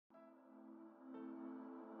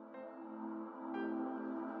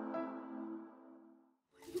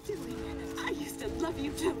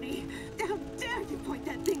you, Tony. How dare you point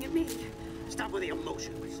that thing at me? Stop with the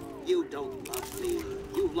emotions. You don't love me.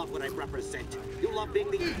 You love what I represent. You love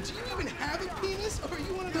being the... Dude, do you even have a penis? Or are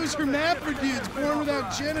you one of those hermaphrodites born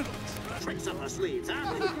without genitals? Tricks up our sleeves,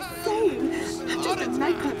 huh? Same. I'm just a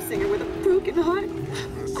nightclub singer with a broken heart.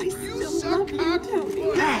 I still love you,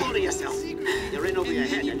 Tony. Hold to yourself. You're in over your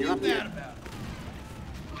head and you're up here.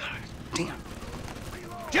 Damn.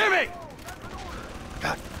 Jimmy!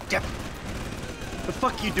 God damn. The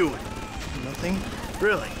fuck you doing? Nothing.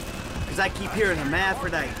 Really? Because I keep hearing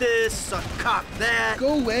hermaphrodite this, a cock that.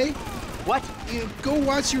 Go away. What? You know, go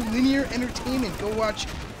watch your linear entertainment. Go watch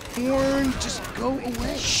porn. Just go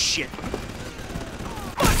away. Shit.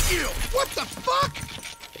 Fuck you! What the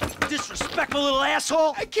fuck? Disrespectful little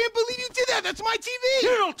asshole! I can't believe you did that! That's my TV!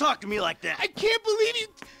 You don't talk to me like that! I can't believe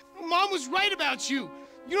you... Mom was right about you.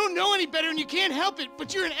 You don't know any better and you can't help it,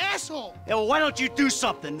 but you're an asshole. Yeah, well, why don't you do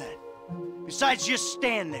something then? Besides just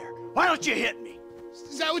stand there. Why don't you hit me?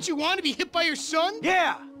 Is that what you want, to be hit by your son?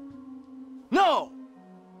 Yeah! No!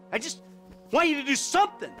 I just want you to do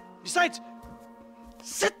something. Besides,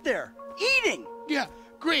 sit there, eating! Yeah,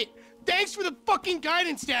 great. Thanks for the fucking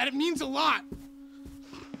guidance, Dad. It means a lot.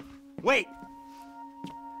 Wait.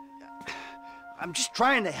 I'm just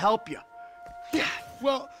trying to help you. Yeah,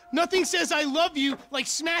 well, nothing says I love you like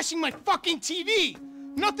smashing my fucking TV.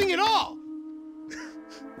 Nothing at all.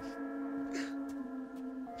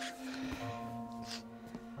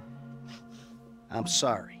 I'm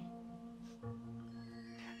sorry.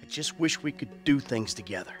 I just wish we could do things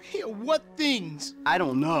together. Yeah, what things? I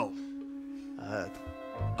don't know.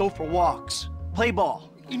 Go for walks, play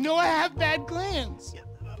ball. You know I have bad glands.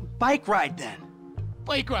 Bike ride then.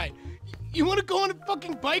 Bike ride. You want to go on a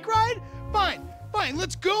fucking bike ride? Fine, fine,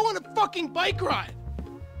 let's go on a fucking bike ride.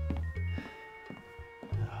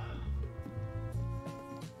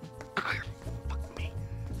 Fuck me.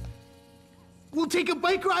 We'll take a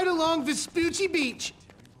bike ride along Vespucci Beach,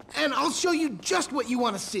 and I'll show you just what you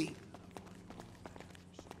want to see.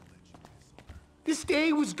 This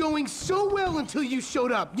day was going so well until you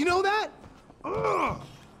showed up. You know that? Ugh.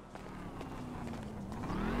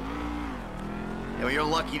 Yeah, well, you're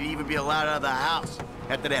lucky to even be allowed out of the house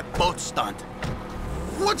after that boat stunt.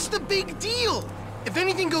 What's the big deal? If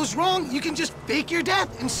anything goes wrong, you can just fake your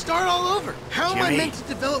death and start all over. How am I meant to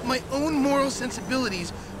develop my own moral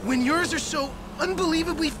sensibilities when yours are so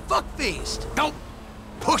unbelievably fuck-faced? Don't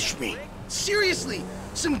push me. Seriously,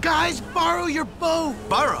 some guys borrow your bow.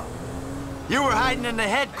 Borrow? You were hiding in the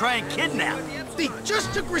head crying kidnap. They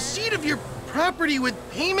just took receipt of your property with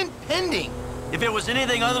payment pending. If it was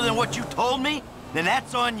anything other than what you told me, then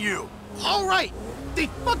that's on you. All right, they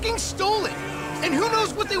fucking stole it. And who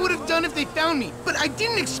knows what they would have done if they found me. But I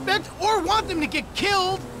didn't expect or want them to get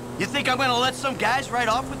killed. You think I'm gonna let some guys ride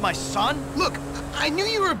off with my son? Look, I knew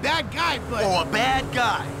you were a bad guy, but... Oh, a bad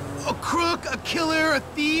guy. A crook, a killer, a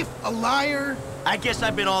thief, a liar. I guess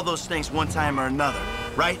I've been all those things one time or another,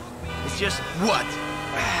 right? It's just... What?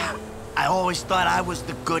 I always thought I was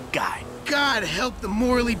the good guy. God help the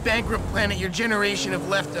morally bankrupt planet your generation have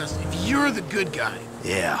left us if you're the good guy.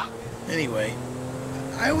 Yeah. Anyway,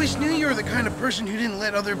 I always knew you were the kind of person who didn't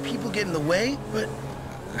let other people get in the way, but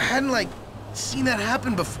I hadn't, like, seen that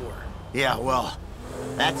happen before. Yeah, well,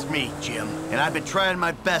 that's me, Jim. And I've been trying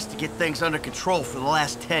my best to get things under control for the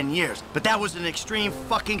last 10 years. But that was an extreme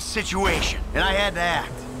fucking situation, and I had to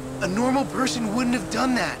act. A normal person wouldn't have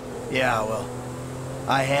done that. Yeah, well,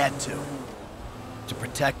 I had to. To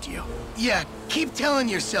protect you. Yeah, keep telling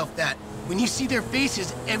yourself that when you see their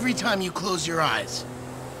faces every time you close your eyes.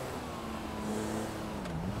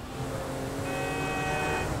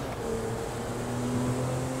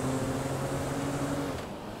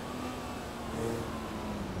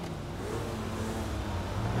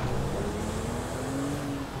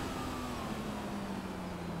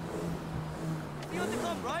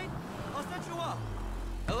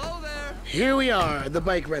 Hello there. Here we are, the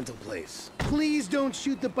bike rental place. Please don't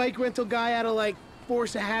shoot the bike rental guy out of, like,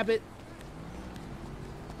 force of habit.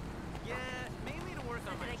 Yeah, mainly to work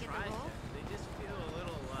on my triceps. They just feel a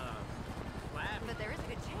little, flabby. But there is a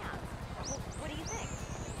good chance. Well, what do you think?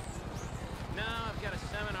 No, I've got a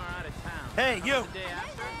seminar out of town. Hey, you! The day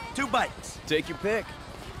after? 2 bikes. Take your pick.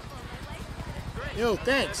 Great. Yo,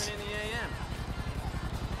 thanks. 7 in the AM.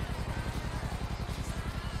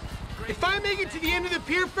 If I make it to the end of the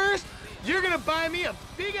pier first, you're gonna buy me a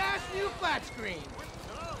big-ass new flat screen.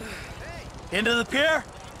 Into the pier?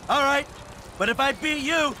 All right. But if I beat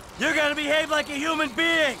you, you're gonna behave like a human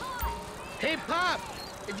being. Hey, Pop,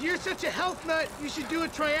 if you're such a health nut, you should do a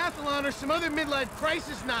triathlon or some other midlife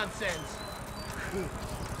crisis nonsense.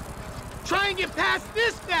 Try and get past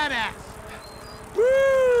this fat ass. Woo!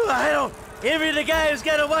 I don't envy the guy who's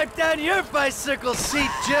got to wipe down your bicycle seat,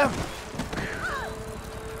 Jim.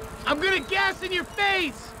 I'm gonna gas in your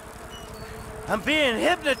face! I'm being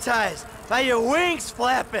hypnotized by your wings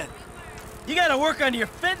flapping. You gotta work on your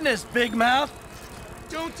fitness, big mouth.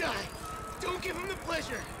 Don't die. Don't give him the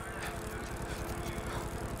pleasure.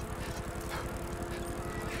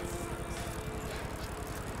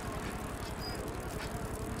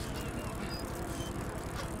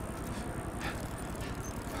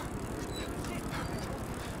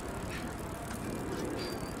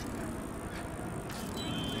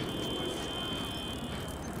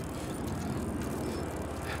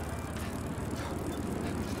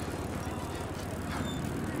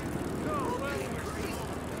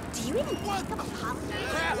 Do you even think of a holiday?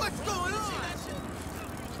 What's going on?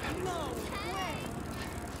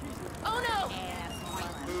 Oh no!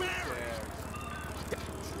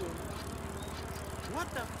 What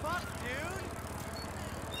the fuck, dude?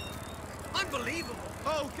 Unbelievable.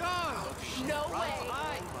 Oh, God! No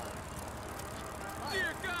way!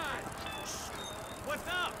 Dear God! What's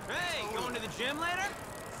up? Hey, going to the gym later?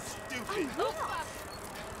 Stupid. Oh, fuck.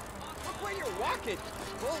 Look where you're walking.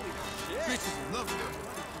 Holy shit. Bitches love them.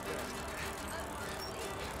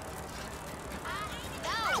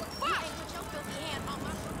 No! Fuck! You ain't put your filthy hand on my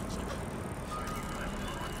fucking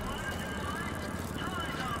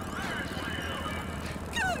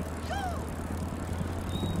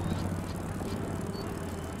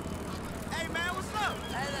Hey, man, what's up?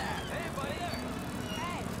 Hey there. Hey, buddy.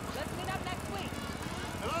 Hey, let's meet up next week.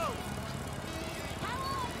 Hello.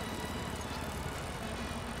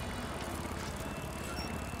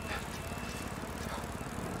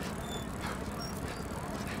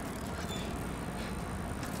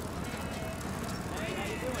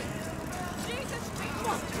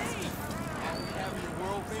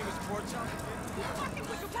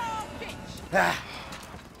 Ah.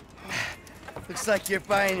 Looks like you're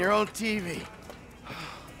buying your own TV.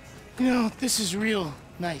 You know, this is real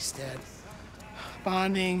nice, Dad.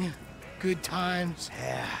 Bonding, good times.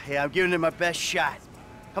 Yeah, I'm giving it my best shot.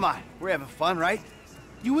 Come on, we're having fun, right?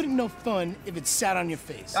 You wouldn't know fun if it sat on your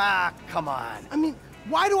face. Ah, come on. I mean,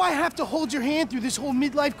 why do I have to hold your hand through this whole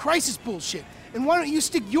midlife crisis bullshit? And why don't you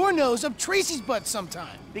stick your nose up Tracy's butt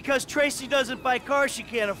sometime? Because Tracy doesn't buy cars she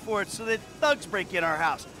can't afford so that thugs break in our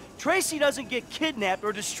house. Tracy doesn't get kidnapped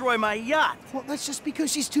or destroy my yacht. Well, that's just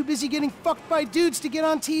because she's too busy getting fucked by dudes to get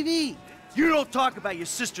on TV. You don't talk about your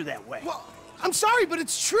sister that way. Well, I'm sorry, but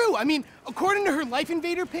it's true. I mean, according to her Life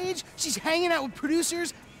Invader page, she's hanging out with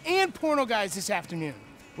producers and porno guys this afternoon.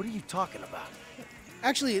 What are you talking about?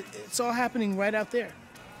 Actually, it's all happening right out there.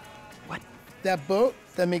 What? That boat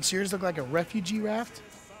that makes yours look like a refugee raft?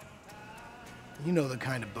 You know the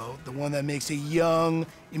kind of boat, the one that makes a young,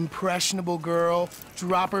 impressionable girl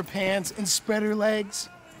drop her pants and spread her legs.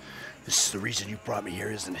 This is the reason you brought me here,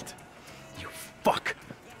 isn't it? You fuck.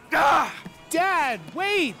 Ah! Dad,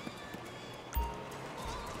 wait!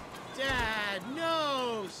 Dad,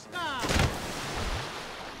 no, stop!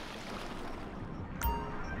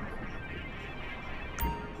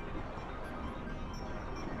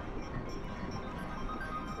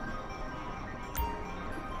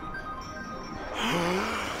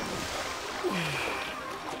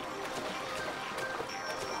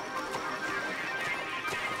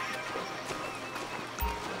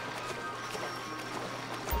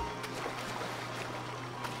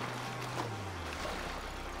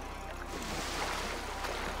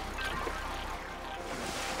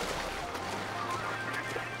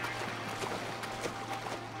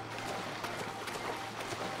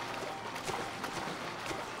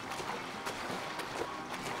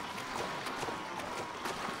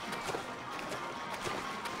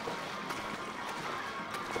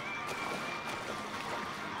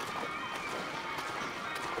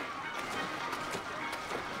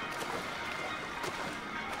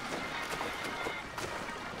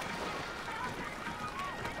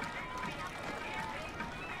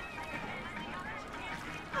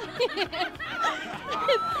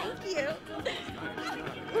 Thank you.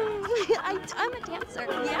 I'm a dancer.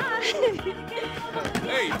 Yeah.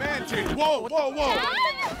 Hey, man, whoa, whoa, whoa!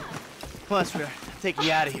 Dad? Come on, sweetheart. I'm taking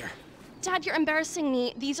you out of here. Dad, you're embarrassing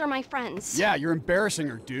me. These are my friends. Yeah, you're embarrassing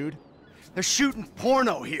her, dude. They're shooting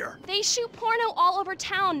porno here. They shoot porno all over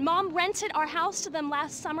town. Mom rented our house to them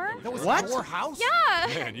last summer. That was What? your house? Yeah.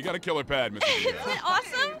 Man, you got a killer pad, Mr. Isn't it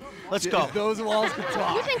awesome? Let's go. Those walls can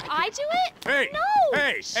talk. You think I do it? Hey! No.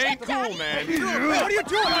 Hey! Shit, Ain't cool, Daddy. man. What are you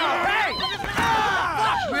doing? Hey!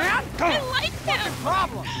 Fuck, man. I like him.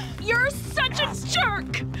 Problem. You're such a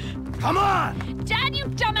jerk. Come on. Dad, you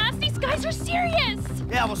dumbass. These guys are serious.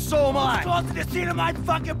 Yeah, well, so am I. Go to the scene of my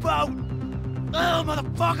fucking boat. Oh,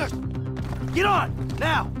 motherfuckers! Get on,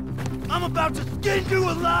 now! I'm about to skin you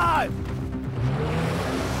alive!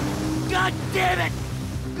 God damn it!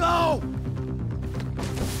 Go!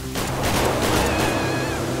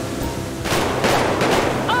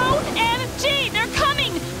 OMG! They're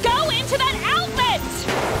coming! Go into that outlet!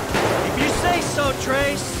 If you say so,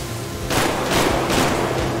 Trace.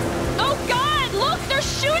 Oh God! Look! They're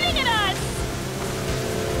shooting at us!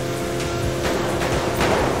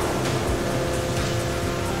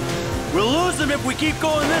 We'll lose them if we keep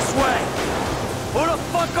going this way. Who the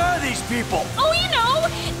fuck are these people? Oh, you know!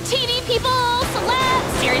 TV people,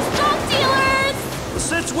 celebs, serious drug dealers!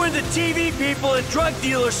 Since when did TV people and drug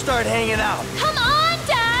dealers start hanging out? Come on,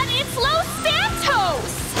 Dad! It's Los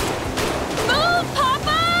Santos! Move,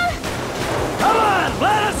 Papa! Come on,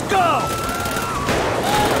 let us go!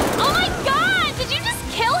 Oh my God! Did you just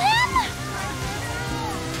kill him?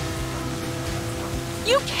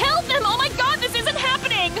 You killed him! Oh my God, this isn't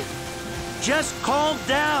happening! Just calm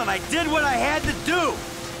down. I did what I had to do.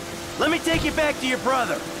 Let me take you back to your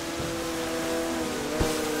brother.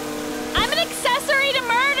 I'm an accessory to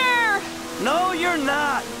murder! No, you're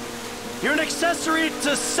not. You're an accessory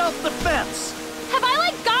to self-defense. Have I,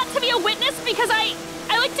 like, got to be a witness because I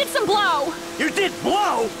did some blow? You did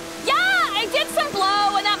blow? Yeah, I did some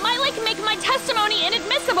blow, and that might, like, make my testimony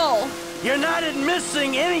inadmissible. You're not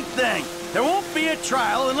admitting anything. There won't be a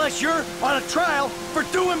trial unless you're on a trial for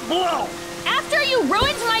doing blow. After you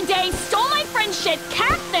ruined my day, stole my friend's shit,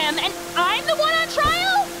 capped them, and I'm the one on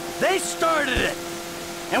trial? They started it.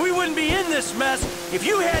 And we wouldn't be in this mess if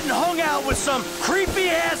you hadn't hung out with some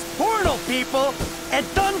creepy-ass porno people and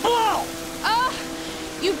done blow.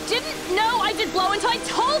 You didn't know I did blow until I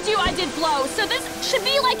told you I did blow, so this should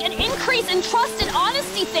be like an increase in trust and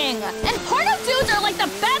honesty thing. And porno dudes are like the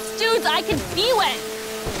best dudes I could be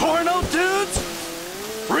with. Porno dudes?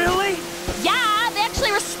 Really? Yeah, they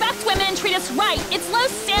actually respect women and treat us right. It's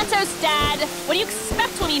Los Santos, Dad. What do you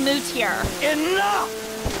expect when we moved here? Enough!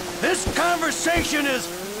 This conversation is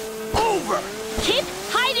over! Keep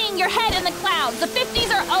hiding your head in the clouds. The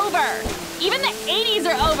 50s are over. Even the 80s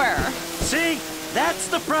are over. See? That's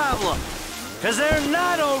the problem. Because they're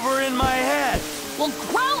not over in my head. Well,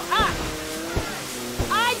 grow up!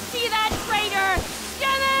 I see that traitor!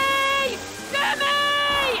 Gimme! Gimme!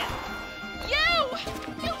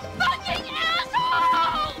 You fucking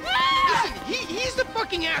asshole! Listen, he's the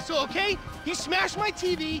fucking asshole, okay? He smashed my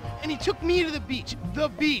TV and he took me to the beach. The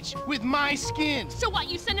beach with my skin. So what,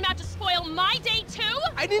 you sent him out to spoil my day too?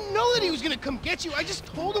 I didn't know that he was gonna come get you. I just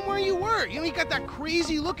told him where you were. You know, he got that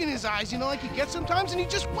crazy look in his eyes, you know, like he gets sometimes, and he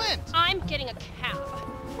just went. I'm getting a cab.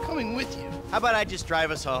 Coming with you. How about I just drive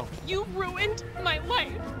us home? You ruined my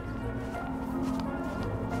life.